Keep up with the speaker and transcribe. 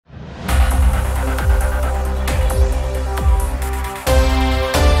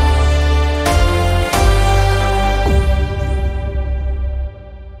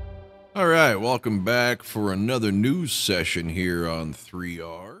welcome back for another news session here on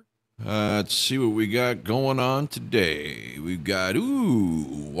 3R. Let's see what we got going on today. We've got,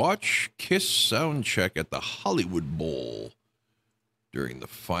 watch Kiss Soundcheck at the Hollywood Bowl during the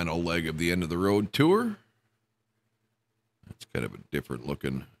final leg of the End of the Road tour. That's kind of a different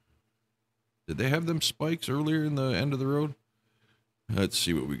looking. Did they have them spikes earlier in the End of the Road? Let's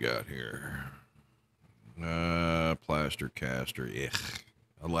see what we got here. Plaster caster. Ugh.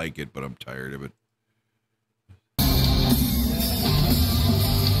 I like it, but I'm tired of it.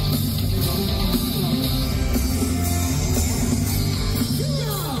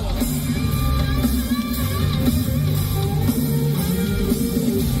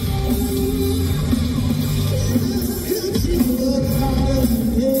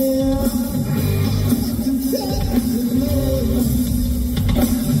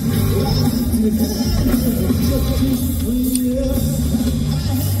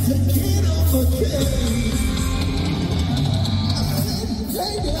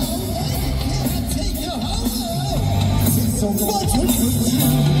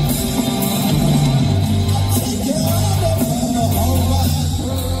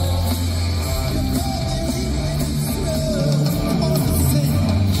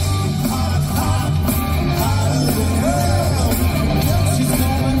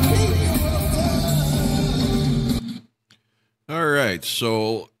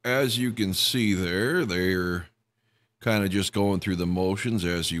 So as you can see there, they're kind of just going through the motions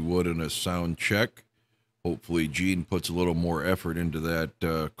as you would in a sound check. Hopefully Gene puts a little more effort into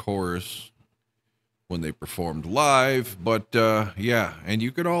that chorus when they performed live. But yeah, and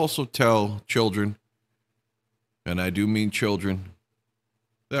you could also tell children, and I do mean children,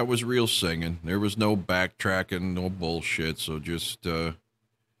 that was real singing. There was no backtracking, no bullshit. So just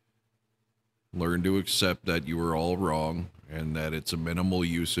learn to accept that you were all wrong and that it's a minimal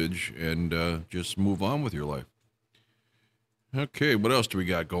usage, and just move on with your life. Okay, what else do we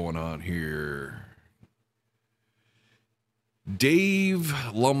got going on here? Dave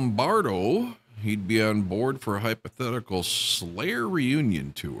Lombardo, he'd be on board for a hypothetical Slayer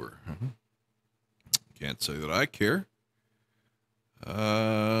reunion tour. Can't say that I care.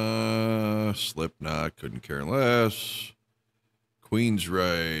 Slipknot, couldn't care less.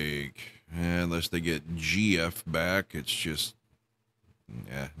 Queensryche. Unless they get GF back, it's just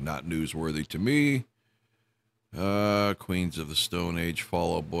not newsworthy to me. Queens of the Stone Age,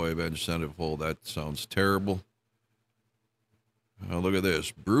 Fall Out Boy, Avenged Sevenfold. That sounds terrible. Look at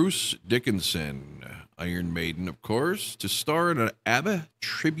this. Bruce Dickinson, Iron Maiden, of course, to star in an ABBA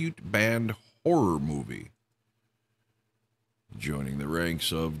tribute band horror movie. Joining the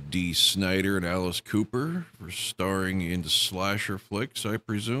ranks of Dee Snider and Alice Cooper for starring in slasher flicks, I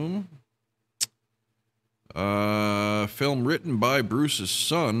presume. Film written by Bruce's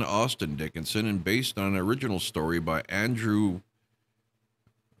son, Austin Dickinson, and based on an original story by Andrew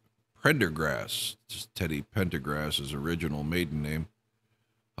Prendergrass. Teddy Pendergrass's original maiden name.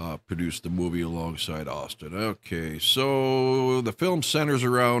 Produced the movie alongside Austin. Okay, so the film centers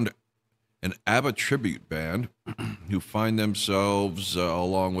around an ABBA tribute band who find themselves,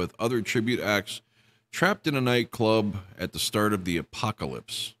 along with other tribute acts, trapped in a nightclub at the start of the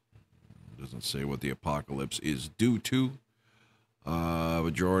apocalypse. Doesn't say what the apocalypse is due to.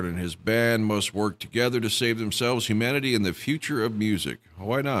 But Jordan and his band must work together to save themselves, humanity, and the future of music.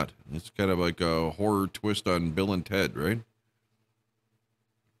 Why not? It's kind of like a horror twist on Bill and Ted, right?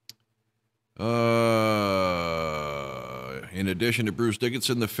 In addition to Bruce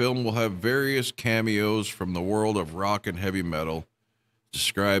Dickinson, the film will have various cameos from the world of rock and heavy metal,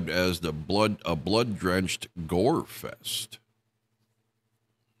 described as a blood-drenched gore fest.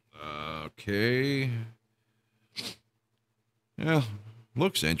 Okay. Yeah,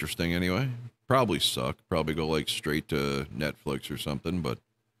 looks interesting anyway. Probably suck. Probably go like straight to Netflix or something, but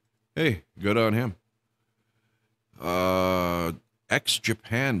hey, good on him.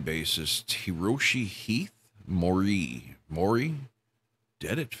 Ex-Japan bassist Hiroshi Heath Mori,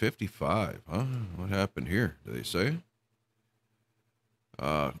 dead at 55. Huh? What happened here? Do they say?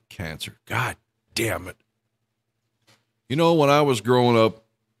 Cancer. God damn it. You know, when I was growing up,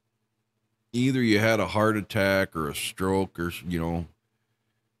 either you had a heart attack or a stroke or, you know,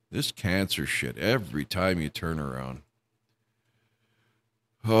 this cancer shit every time you turn around.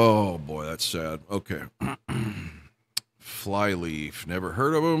 Oh, boy, that's sad. Okay. Flyleaf. Never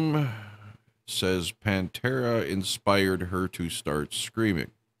heard of him. Says Pantera inspired her to start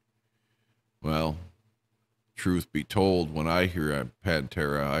screaming. Well, truth be told, when I hear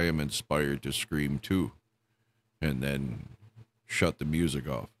Pantera, I am inspired to scream too. And then shut the music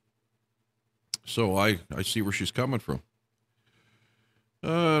off. So I see where she's coming from.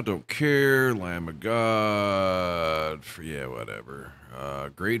 Don't care. Lamb of God. Yeah, whatever.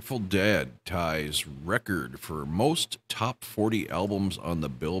 Grateful Dead ties record for most top 40 albums on the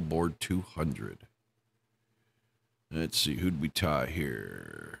Billboard 200. Let's see, who'd we tie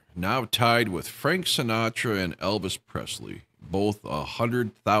here? Now tied with Frank Sinatra and Elvis Presley. Both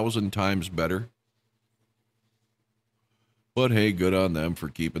 100,000 times better. But hey, good on them for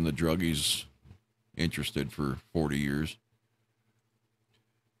keeping the druggies interested for 40 years.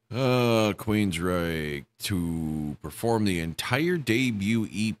 Queensryche to perform the entire debut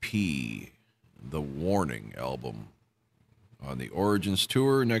EP, the Warning album, on the Origins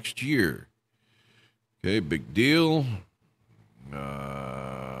tour next year. Okay, big deal.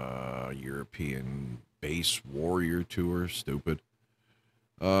 European Bass Warrior Tour, stupid.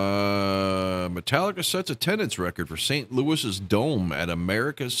 Metallica sets attendance record for St. Louis's Dome at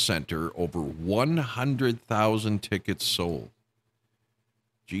America's Center, over 100,000 tickets sold.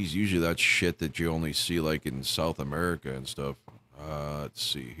 Geez, usually that's shit that you only see like in South America and stuff. Let's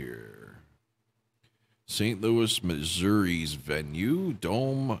see here. St. Louis, Missouri's venue,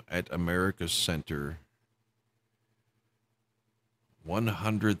 Dome at America's Center.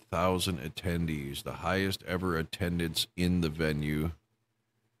 100,000 attendees, the highest ever attendance in the venue.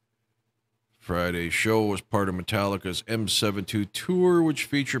 Friday's show was part of Metallica's M72 tour, which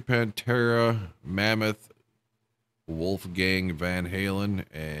featured Pantera, Mammoth, Wolfgang Van Halen,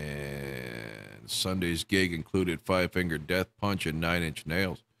 and Sunday's gig included Five Finger Death Punch and Nine Inch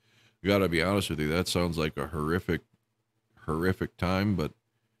Nails. Gotta be honest with you, that sounds like a horrific time, but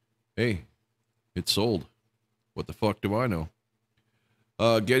hey, it sold. What the fuck do I know?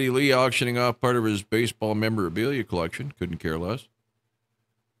 Geddy Lee auctioning off part of his baseball memorabilia collection. Couldn't care less.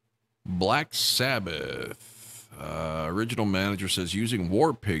 Black Sabbath. Original manager says using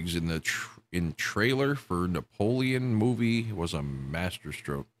war pigs in the trailer for Napoleon movie was a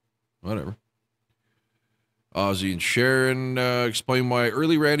masterstroke. Whatever. Ozzy and Sharon explain why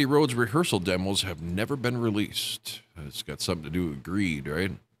early Randy Rhoads rehearsal demos have never been released. It's got something to do with greed,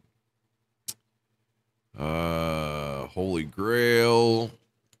 right? Holy Grail,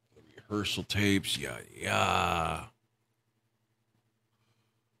 rehearsal tapes, yeah.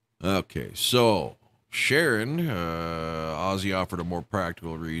 Okay, so Sharon, Ozzy offered a more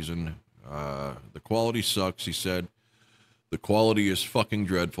practical reason. The quality sucks, he said. The quality is fucking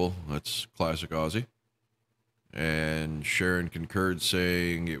dreadful. That's classic Ozzy. And Sharon concurred,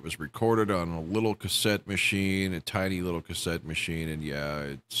 saying it was recorded on a little cassette machine, a tiny little cassette machine, and yeah,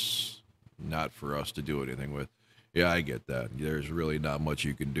 it's not for us to do anything with. Yeah, I get that. There's really not much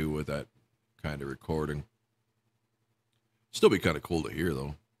you can do with that kind of recording. Still be kind of cool to hear,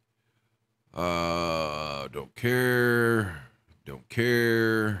 though. Don't care.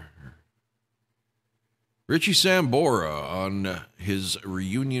 Richie Sambora on his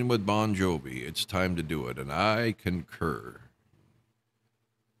reunion with Bon Jovi. It's time to do it, and I concur.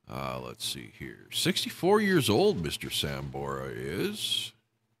 Let's see here. 64 years old, Mr. Sambora is.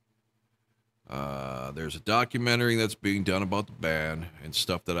 There's a documentary that's being done about the band and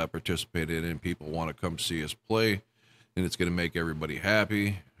stuff that I participated in, and people want to come see us play, and it's going to make everybody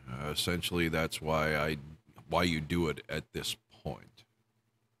happy. Essentially, that's why you do it at this point.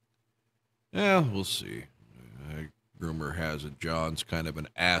 Yeah, we'll see. Rumor has it John's kind of an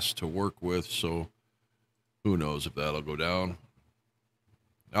ass to work with, so who knows if that'll go down.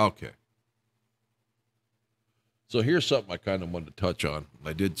 Okay. So here's something I kind of wanted to touch on.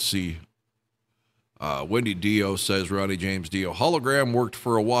 I did see Wendy Dio says Ronnie James Dio hologram worked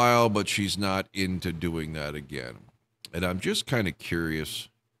for a while, but she's not into doing that again. And I'm just kind of curious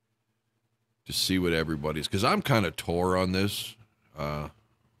to see what everybody's, because I'm kind of tore on this.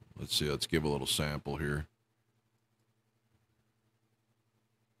 Let's see, let's give a little sample here.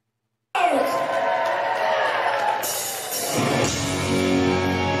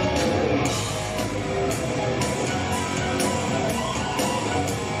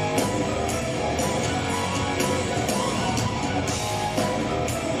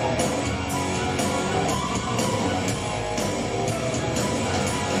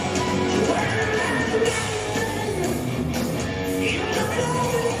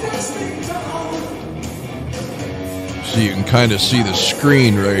 So you can kind of see the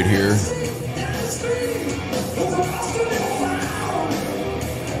screen right here.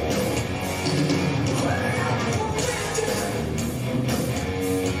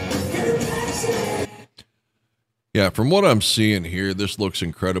 Yeah, from what I'm seeing here, this looks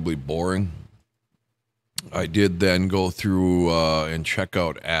incredibly boring. I did then go through and check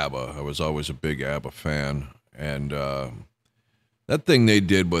out ABBA. I was always a big ABBA fan, and That thing they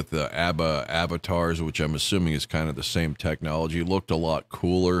did with the ABBA avatars, which I'm assuming is kind of the same technology, looked a lot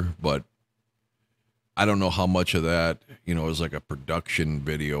cooler, but I don't know how much of that, is like a production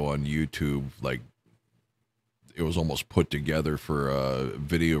video on YouTube. Like, it was almost put together for a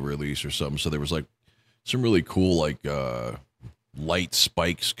video release or something. So there was like some really cool, like, light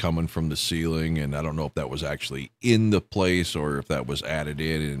spikes coming from the ceiling. And I don't know if that was actually in the place or if that was added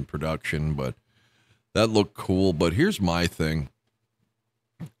in production, but that looked cool. But here's my thing.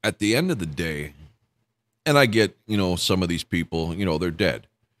 At the end of the day, and I get, some of these people, they're dead.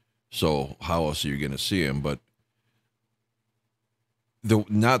 So how else are you going to see them? But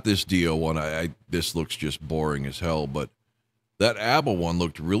not this DIO one. This looks just boring as hell. But that ABBA one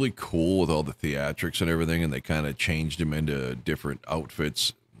looked really cool with all the theatrics and everything, and they kind of changed him into different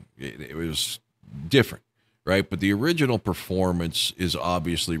outfits. It was different, right? But the original performance is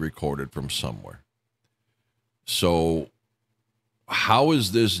obviously recorded from somewhere. So how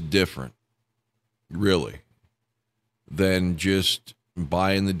is this different, really, than just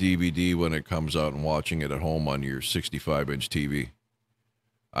buying the DVD when it comes out and watching it at home on your 65-inch TV?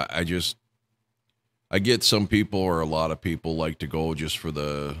 I get some people, or a lot of people, like to go just for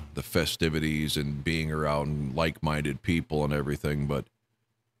the festivities and being around like-minded people and everything. But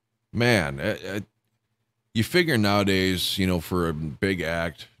man, you figure nowadays, for a big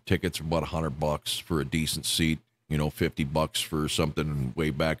act, tickets are about $100 for a decent seat. $50 for something way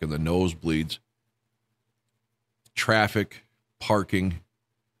back in the nosebleeds. Traffic, parking,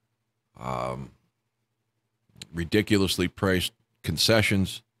 ridiculously priced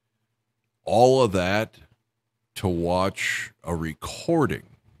concessions, all of that to watch a recording.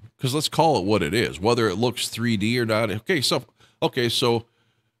 Because let's call it what it is, whether it looks 3D or not. Okay, so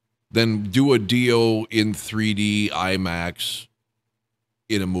then do a DIO in 3D IMAX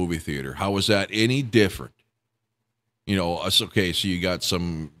in a movie theater. How is that any different? Okay, so you got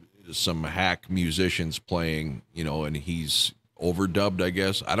some hack musicians playing, and he's overdubbed, I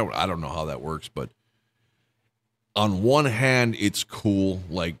guess. I don't know how that works, but on one hand, it's cool.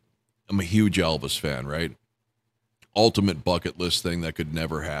 Like, I'm a huge Elvis fan, right? Ultimate bucket list thing that could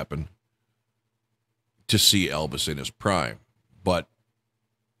never happen, to see Elvis in his prime. But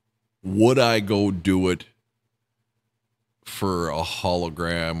would I go do it for a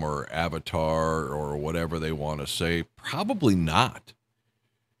hologram or avatar or whatever they want to say? Probably not.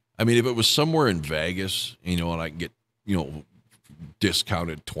 I mean, if it was somewhere in Vegas, and I can get,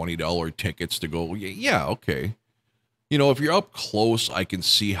 discounted $20 tickets to go, yeah, okay. If you're up close, I can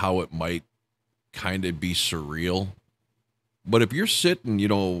see how it might kind of be surreal. But if you're sitting,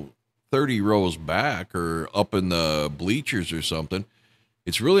 30 rows back or up in the bleachers or something,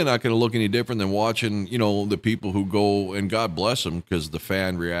 it's really not going to look any different than watching, the people who go, and God bless them, because the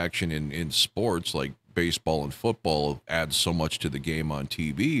fan reaction in sports like baseball and football adds so much to the game on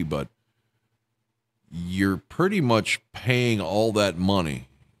TV. But you're pretty much paying all that money,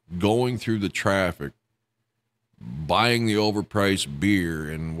 going through the traffic, buying the overpriced beer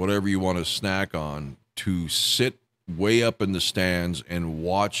and whatever you want to snack on, to sit way up in the stands and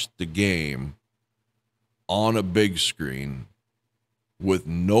watch the game on a big screen with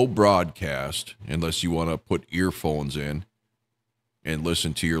no broadcast, unless you want to put earphones in and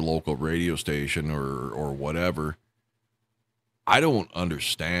listen to your local radio station or whatever. I don't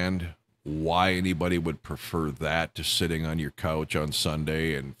understand why anybody would prefer that to sitting on your couch on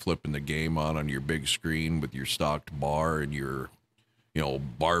Sunday and flipping the game on your big screen with your stocked bar and your,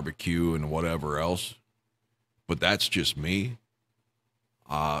 barbecue and whatever else. But that's just me.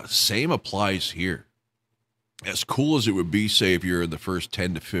 Same applies here. As cool as it would be, say, if you're in the first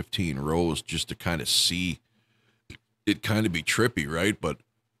 10 to 15 rows, just to kind of see it, kind of be trippy, right? But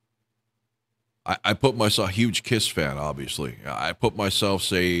I put myself, a huge Kiss fan, obviously. I put myself,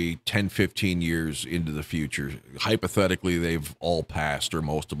 say, 10, 15 years into the future. Hypothetically, they've all passed, or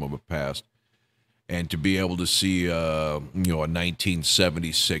most of them have passed. And to be able to see, a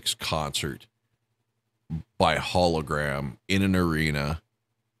 1976 concert by hologram in an arena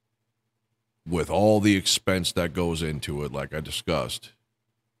with all the expense that goes into it, like I discussed,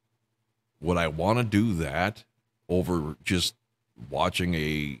 would I want to do that over just watching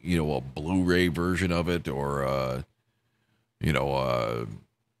a Blu-ray version of it, or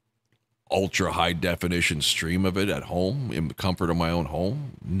ultra high definition stream of it at home in the comfort of my own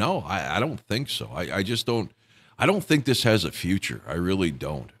home? No, I don't think so. I just don't. I don't think this has a future. I really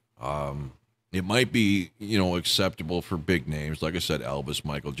don't. It might be, acceptable for big names, like I said, Elvis,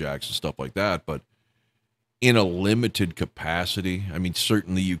 Michael Jackson, stuff like that, but in a limited capacity. I mean,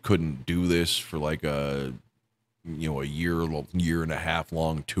 certainly you couldn't do this for like a year and a half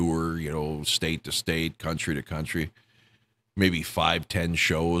long tour, state to state, country to country. maybe 5, 10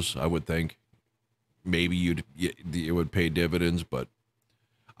 shows, I would think. Maybe it would pay dividends, but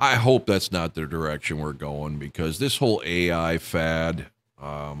I hope that's not the direction we're going, because this whole AI fad,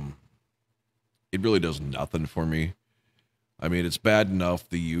 it really does nothing for me. I mean, it's bad enough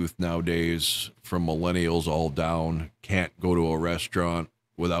the youth nowadays, from millennials all down, can't go to a restaurant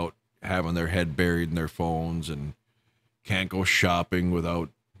without having their head buried in their phones, and can't go shopping without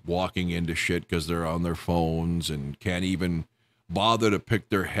walking into shit because they're on their phones, and can't even bother to pick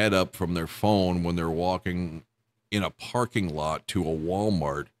their head up from their phone when they're walking in a parking lot to a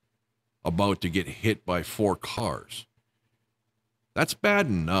Walmart about to get hit by 4 cars. That's bad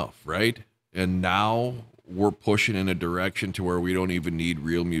enough, right? And now we're pushing in a direction to where we don't even need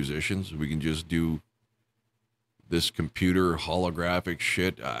real musicians. We can just do this computer holographic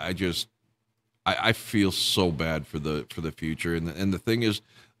shit. I feel so bad for the future. And the thing is,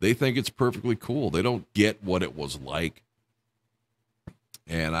 they think it's perfectly cool. They don't get what it was like.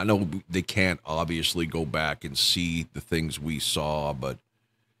 And I know they can't obviously go back and see the things we saw, but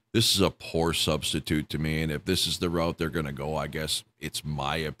this is a poor substitute to me. And if this is the route they're going to go, I guess it's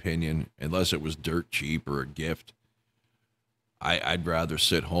my opinion, unless it was dirt cheap or a gift. I'd rather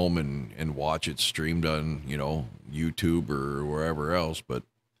sit home and watch it streamed on, YouTube or wherever else. But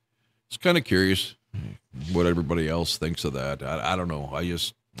it's kind of curious what everybody else thinks of that. I don't know.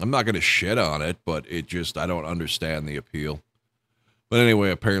 I'm not going to shit on it, but I don't understand the appeal. But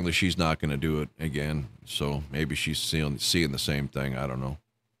anyway, apparently she's not going to do it again. So maybe she's seeing the same thing. I don't know.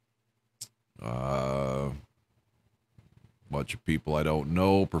 Bunch of people I don't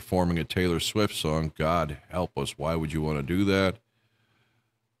know performing a Taylor Swift song. God help us. Why would you want to do that?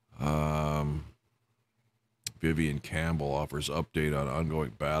 Vivian Campbell offers update on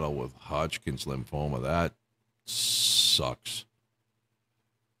ongoing battle with Hodgkin's lymphoma. That sucks.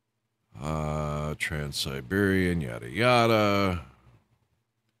 Trans-Siberian, yada, yada.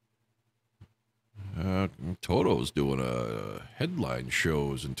 Toto's doing headline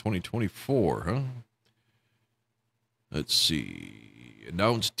shows in 2024, huh? Let's see.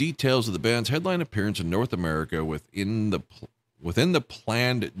 Announced details of the band's headline appearance in North America within the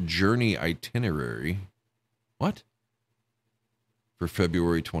planned journey itinerary. What? For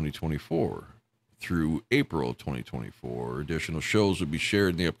February 2024 through April 2024. Additional shows will be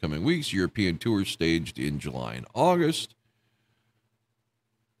shared in the upcoming weeks. European tours staged in July and August.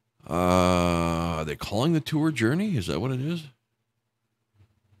 Are they calling the tour Journey? Is that what it is?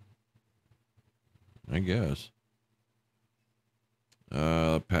 I guess.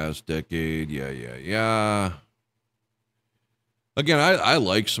 Past decade, yeah. Again, I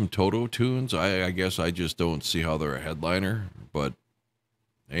like some Toto tunes. I guess I just don't see how they're a headliner. But,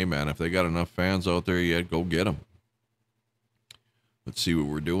 hey, man, if they got enough fans out there yet, go get them. Let's see what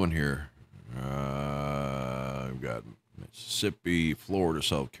we're doing here. We've got Mississippi, Florida,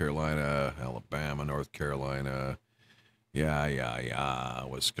 South Carolina, Alabama, North Carolina. Yeah.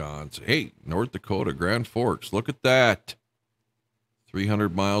 Wisconsin. Hey, North Dakota, Grand Forks. Look at that.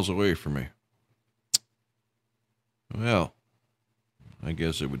 300 miles away from me. Well, I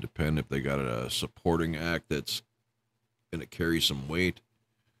guess it would depend if they got a supporting act that's going to carry some weight.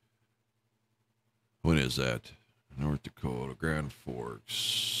 When is that? North Dakota, Grand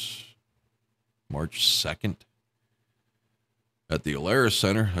Forks. March 2nd. At the Alara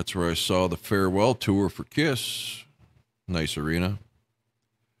Center. That's where I saw the farewell tour for Kiss. Nice arena.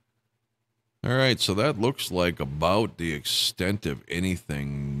 All right, so that looks like about the extent of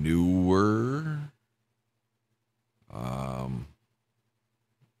anything newer.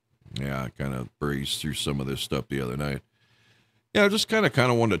 Yeah, I kind of breezed through some of this stuff the other night. Yeah, I just kind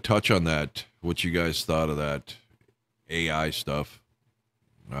of wanted to touch on that, what you guys thought of that AI stuff.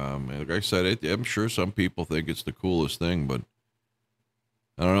 Like I said, I'm sure some people think it's the coolest thing, but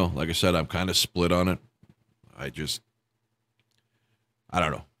I don't know. Like I said, I'm kind of split on it. I don't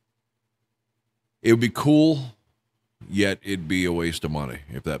know. It would be cool, yet it'd be a waste of money,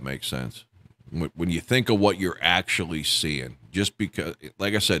 if that makes sense. When you think of what you're actually seeing, just because,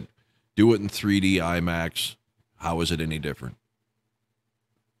 like I said, do it in 3D IMAX, how is it any different?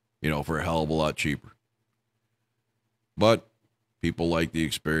 For a hell of a lot cheaper. But people like the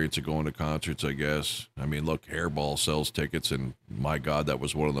experience of going to concerts, I guess. I mean, look, Hairball sells tickets, and my God, that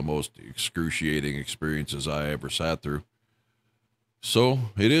was one of the most excruciating experiences I ever sat through. So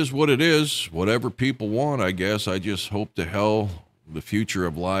it is what it is. Whatever people want, I guess. I just hope to hell the future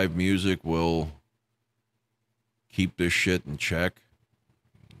of live music will keep this shit in check.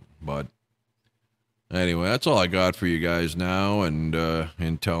 But anyway, that's all I got for you guys now. And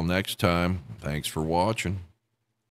until next time, thanks for watching.